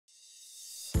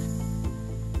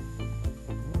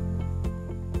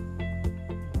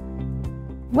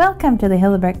Welcome to the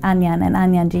Hilleberg Anjan and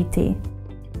Anjan GT.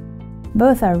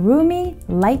 Both are roomy,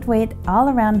 lightweight,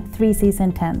 all-around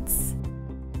three-season tents.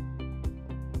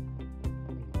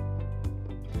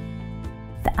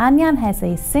 The Anjan has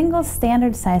a single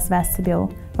standard size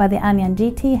vestibule, while the Anjan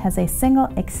GT has a single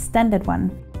extended one.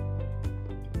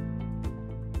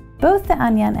 Both the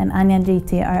Anjan and Anjan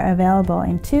GT are available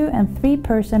in 2- and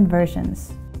 3-person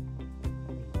versions.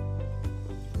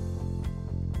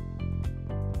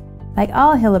 Like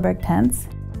all Hilleberg tents,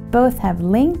 both have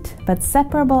linked but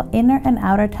separable inner and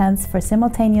outer tents for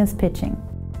simultaneous pitching.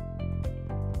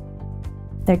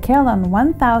 Their Carolon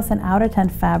 1000 outer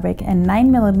tent fabric and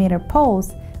 9mm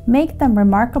poles make them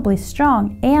remarkably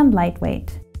strong and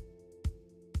lightweight.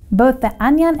 Both the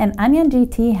Anjan and Anjan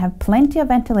GT have plenty of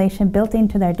ventilation built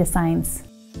into their designs.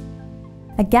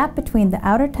 A gap between the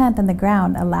outer tent and the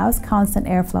ground allows constant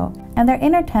airflow, and their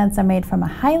inner tents are made from a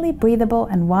highly breathable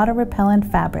and water-repellent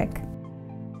fabric.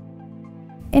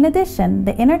 In addition,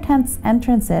 the inner tent's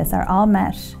entrances are all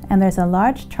mesh, and there's a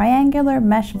large triangular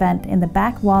mesh vent in the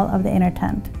back wall of the inner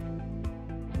tent.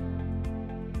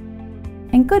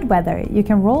 In good weather, you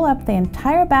can roll up the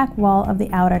entire back wall of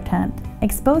the outer tent,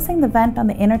 exposing the vent on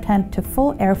the inner tent to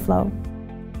full airflow.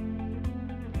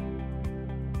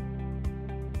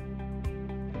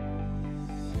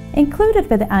 Included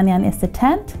with the Anjan is the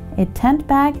tent, a tent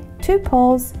bag, 2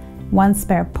 poles, 1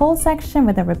 spare pole section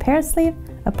with a repair sleeve,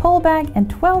 a pole bag, and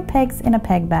 12 pegs in a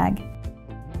peg bag.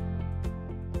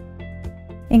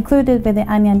 Included with the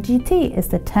Anjan GT is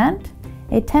the tent,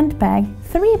 a tent bag,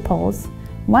 3 poles,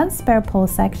 1 spare pole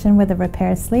section with a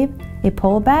repair sleeve, a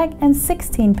pole bag, and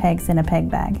 16 pegs in a peg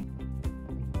bag.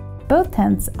 Both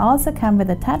tents also come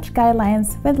with attached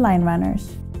guidelines with line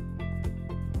runners.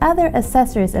 Other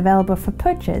accessories available for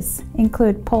purchase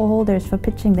include pole holders for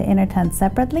pitching the inner tent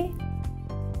separately,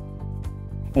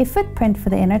 a footprint for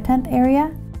the inner tent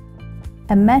area,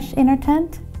 a mesh inner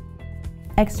tent,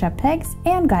 extra pegs,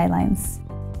 and guidelines.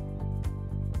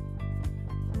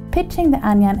 Pitching the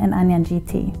Anjan and Anjan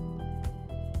GT.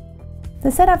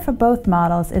 The setup for both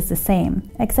models is the same,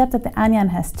 except that the Anjan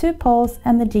has 2 poles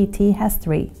and the GT has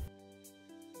 3.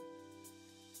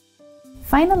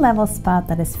 Find a level spot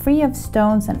that is free of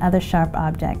stones and other sharp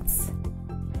objects.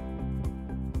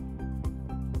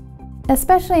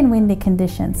 Especially in windy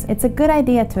conditions, it's a good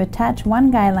idea to attach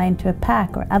one guideline to a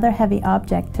pack or other heavy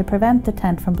object to prevent the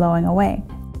tent from blowing away.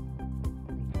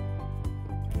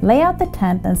 Lay out the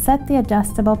tent and set the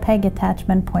adjustable peg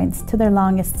attachment points to their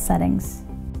longest settings.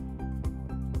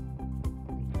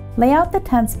 Lay out the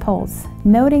tent's poles,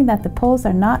 noting that the poles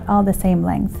are not all the same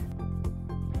length.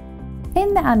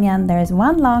 In the Anjan there is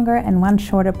 1 longer and 1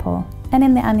 shorter pole, and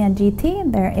in the Anjan GT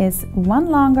there is 1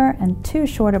 longer and 2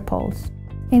 shorter poles.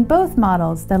 In both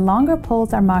models, the longer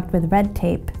poles are marked with red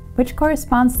tape, which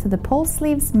corresponds to the pole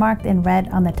sleeves marked in red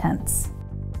on the tents.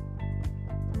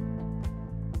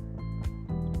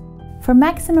 For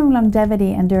maximum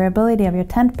longevity and durability of your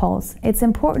tent poles, it's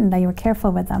important that you're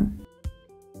careful with them.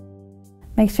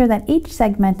 Make sure that each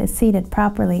segment is seated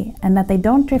properly and that they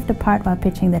don't drift apart while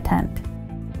pitching the tent.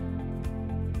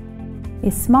 A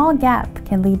small gap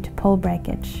can lead to pole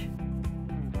breakage.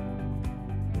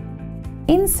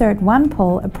 Insert 1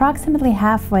 pole approximately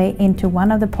halfway into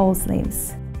one of the pole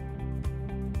sleeves.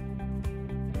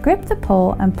 Grip the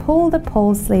pole and pull the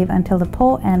pole sleeve until the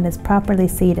pole end is properly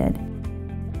seated.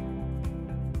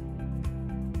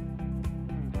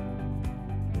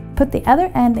 Put the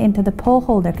other end into the pole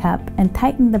holder cup and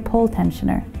tighten the pole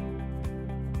tensioner.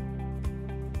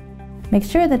 Make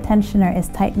sure the tensioner is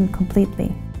tightened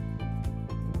completely.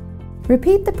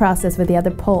 Repeat the process with the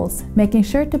other poles, making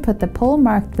sure to put the pole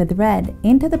marked with red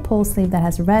into the pole sleeve that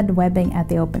has red webbing at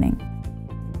the opening.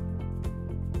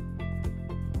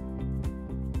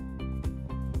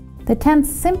 The tent's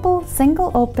simple,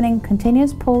 single opening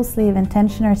continuous pole sleeve and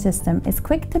tensioner system is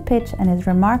quick to pitch and is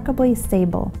remarkably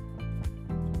stable.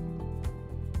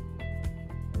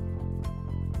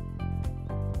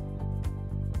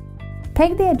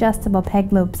 Peg the adjustable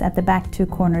peg loops at the back 2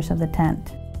 corners of the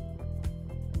tent.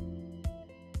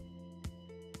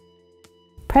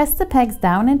 Press the pegs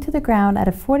down into the ground at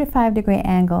a 45-degree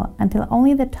angle until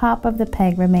only the top of the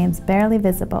peg remains barely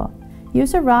visible.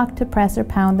 Use a rock to press or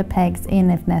pound the pegs in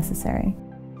if necessary.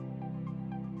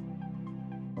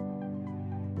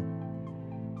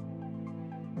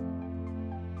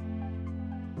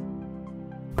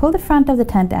 Pull the front of the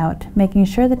tent out, making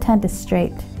sure the tent is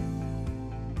straight.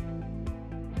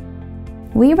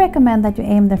 We recommend that you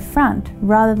aim the front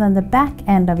rather than the back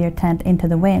end of your tent into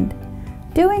the wind.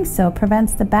 Doing so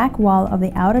prevents the back wall of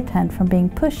the outer tent from being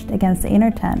pushed against the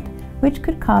inner tent, which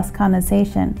could cause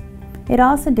condensation. It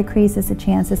also decreases the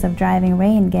chances of driving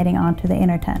rain getting onto the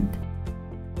inner tent.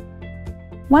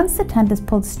 Once the tent is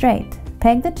pulled straight,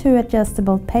 peg the 2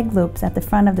 adjustable peg loops at the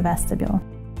front of the vestibule.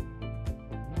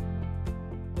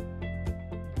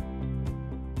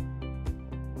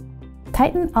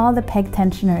 Tighten all the peg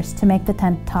tensioners to make the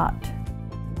tent taut.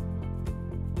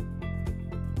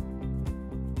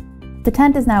 The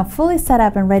tent is now fully set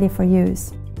up and ready for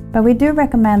use, but we do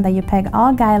recommend that you peg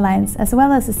all guy lines as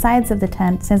well as the sides of the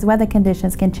tent since weather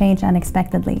conditions can change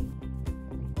unexpectedly.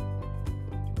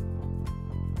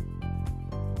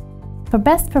 For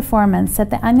best performance, set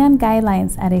the Anjan guy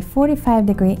lines at a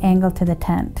 45-degree angle to the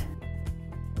tent.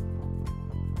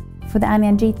 For the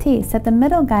Anjan GT, set the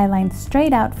middle guy line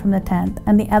straight out from the tent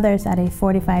and the others at a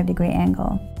 45-degree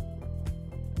angle.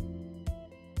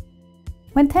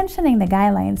 When tensioning the guy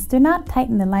lines, do not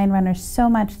tighten the line runners so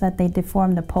much that they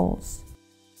deform the poles.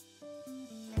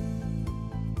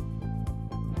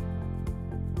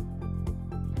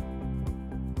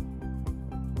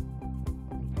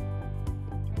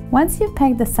 Once you've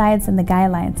pegged the sides and the guy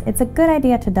lines, it's a good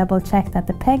idea to double check that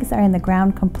the pegs are in the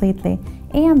ground completely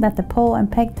and that the pole and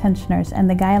peg tensioners and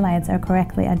the guy lines are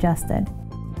correctly adjusted.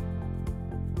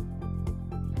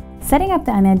 Setting up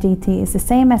the Anjan GT is the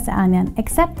same as the Anjan,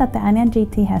 except that the Anjan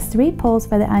GT has 3 poles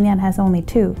where the Anjan has only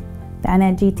 2. The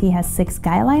Anjan GT has 6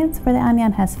 guy lines where the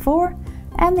Anjan has 4,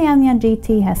 and the Anjan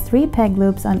GT has 3 peg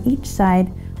loops on each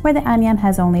side where the Anjan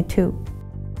has only 2.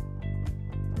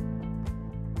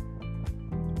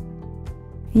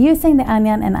 Using the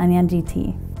Anjan and Anjan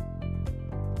GT.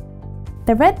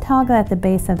 The red toggle at the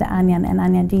base of the Anjan and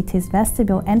Anjan GT's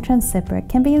vestibule entrance zipper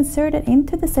can be inserted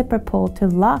into the zipper pole to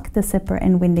lock the zipper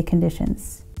in windy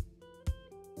conditions.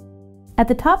 At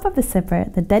the top of the zipper,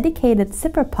 the dedicated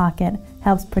zipper pocket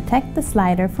helps protect the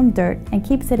slider from dirt and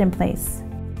keeps it in place.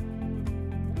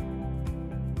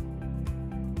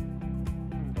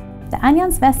 The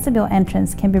Anjan's vestibule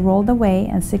entrance can be rolled away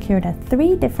and secured at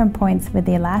 3 different points with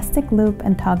the elastic loop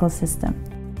and toggle system.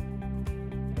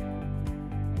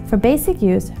 For basic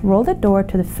use, roll the door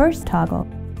to the first toggle.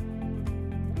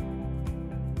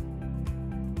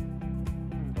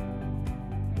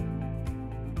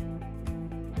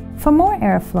 For more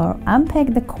airflow,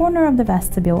 unpeg the corner of the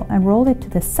vestibule and roll it to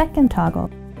the second toggle.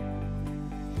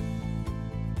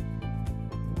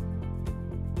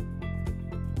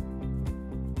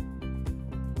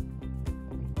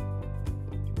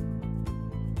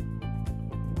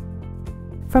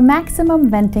 For maximum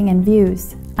venting and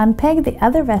views, unpeg the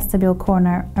other vestibule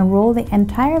corner and roll the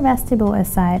entire vestibule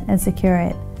aside and secure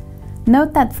it.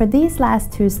 Note that for these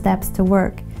last 2 steps to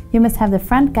work, you must have the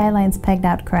front guy lines pegged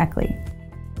out correctly.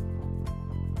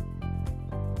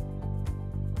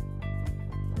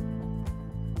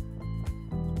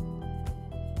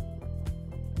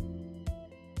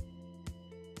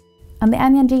 On the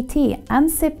Anjan GT,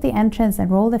 unzip the entrance and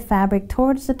roll the fabric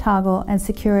towards the toggle and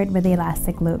secure it with the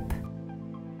elastic loop.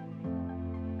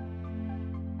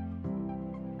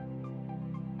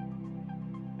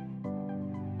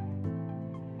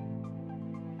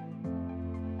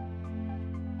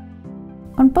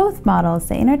 On both models,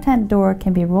 the inner tent door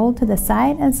can be rolled to the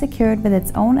side and secured with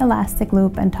its own elastic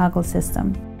loop and toggle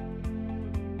system.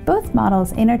 Both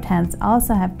models' inner tents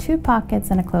also have 2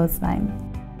 pockets and a clothesline.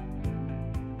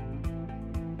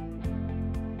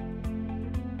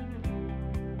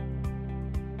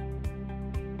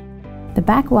 The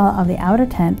back wall of the outer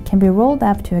tent can be rolled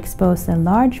up to expose the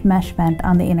large mesh vent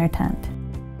on the inner tent.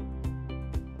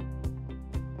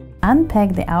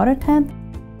 Unpeg the outer tent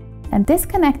and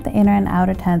disconnect the inner and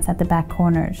outer tents at the back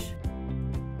corners.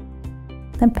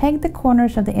 Then peg the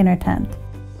corners of the inner tent.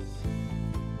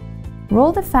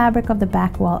 Roll the fabric of the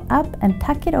back wall up and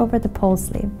tuck it over the pole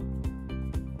sleeve.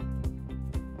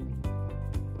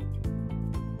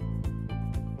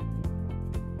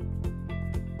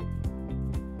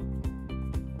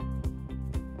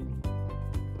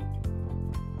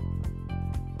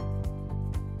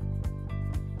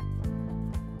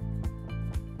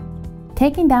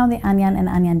 Taking down the Anjan and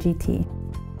Anjan GT.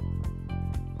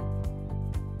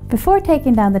 Before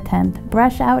taking down the tent,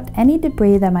 brush out any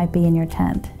debris that might be in your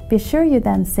tent. Be sure you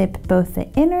then zip both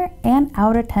the inner and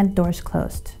outer tent doors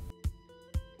closed.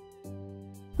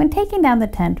 When taking down the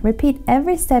tent, repeat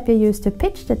every step you used to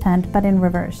pitch the tent, but in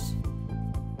reverse.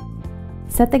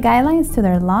 Set the guy lines to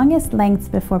their longest lengths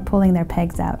before pulling their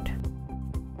pegs out.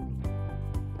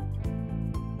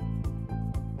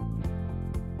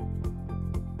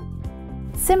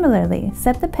 Similarly,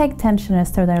 set the peg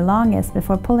tensioners to their longest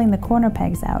before pulling the corner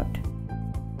pegs out.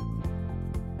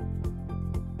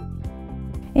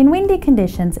 In windy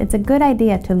conditions, it's a good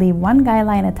idea to leave one guy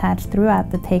line attached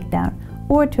throughout the takedown,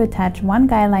 or to attach one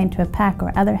guy line to a pack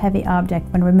or other heavy object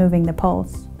when removing the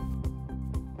poles.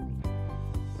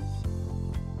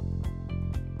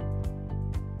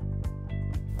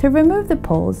 To remove the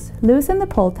poles, loosen the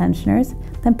pole tensioners,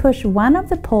 then push one of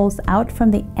the poles out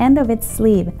from the end of its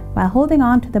sleeve while holding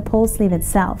on to the pole sleeve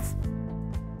itself.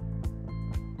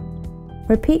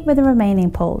 Repeat with the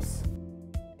remaining poles.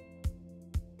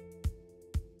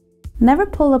 Never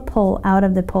pull a pole out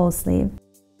of the pole sleeve.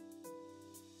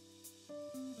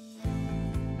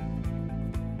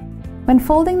 When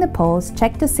folding the poles,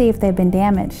 check to see if they've been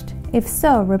damaged. If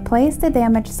so, replace the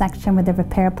damaged section with the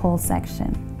repair pole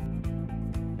section.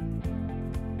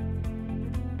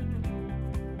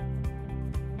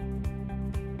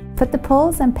 Put the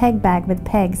poles and peg bag with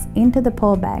pegs into the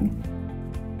pole bag.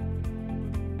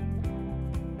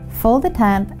 Fold the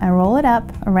tent and roll it up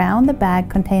around the bag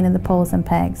containing the poles and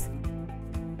pegs.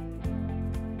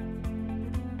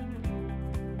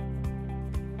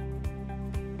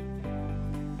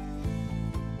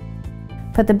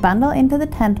 Put the bundle into the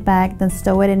tent bag, then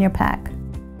stow it in your pack.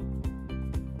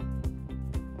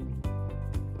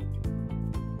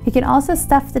 You can also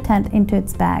stuff the tent into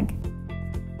its bag.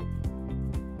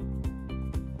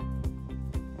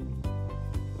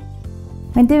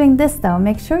 When doing this though,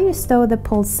 make sure you stow the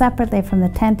poles separately from the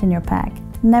tent in your pack.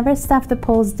 Never stuff the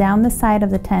poles down the side of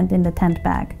the tent in the tent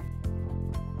bag.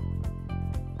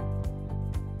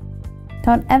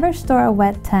 Don't ever store a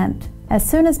wet tent. As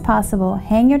soon as possible,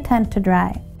 hang your tent to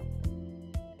dry.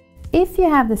 If you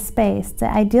have the space, the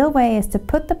ideal way is to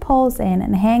put the poles in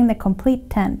and hang the complete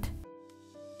tent.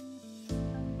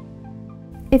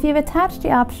 If you've attached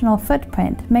the optional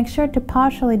footprint, make sure to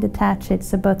partially detach it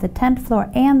so both the tent floor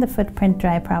and the footprint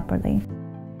dry properly.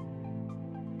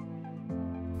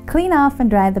 Clean off and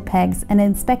dry the pegs and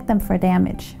inspect them for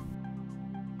damage.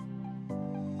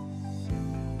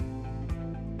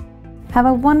 Have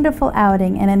a wonderful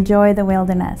outing and enjoy the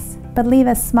wilderness, but leave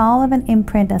as small of an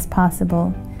imprint as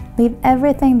possible. Leave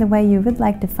everything the way you would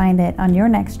like to find it on your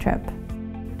next trip.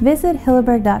 Visit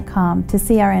Hilleberg.com to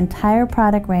see our entire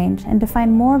product range and to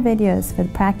find more videos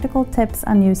with practical tips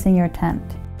on using your tent.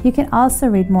 You can also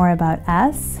read more about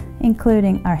us,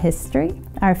 including our history,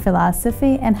 our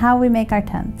philosophy, and how we make our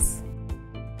tents.